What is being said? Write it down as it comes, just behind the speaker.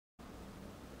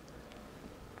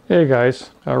Hey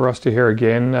guys, Rusty here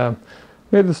again.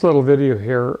 Made this little video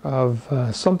here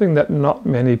of something that not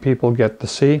many people get to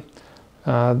see.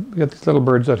 We got these little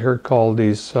birds out here called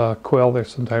these quail. They're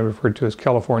sometimes referred to as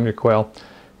California quail.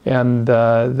 And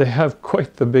they have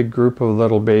quite the big group of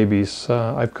little babies.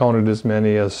 I've counted as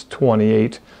many as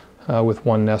 28 with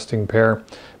one nesting pair.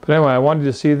 But anyway, I wanted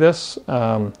to see this. These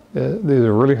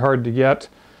are really hard to get.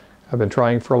 I've been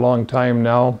trying for a long time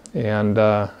now, and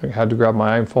I had to grab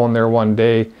my iPhone there one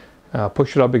day,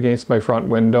 push it up against my front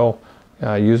window,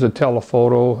 use a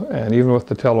telephoto, and even with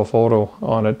the telephoto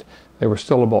on it, they were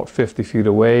still about 50 feet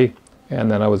away, and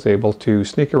then I was able to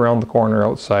sneak around the corner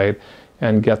outside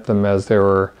and get them as they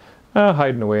were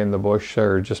hiding away in the bush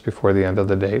or just before the end of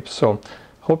the day. So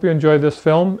hope you enjoyed this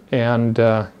film, and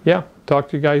yeah, talk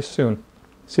to you guys soon.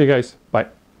 See you guys. Bye.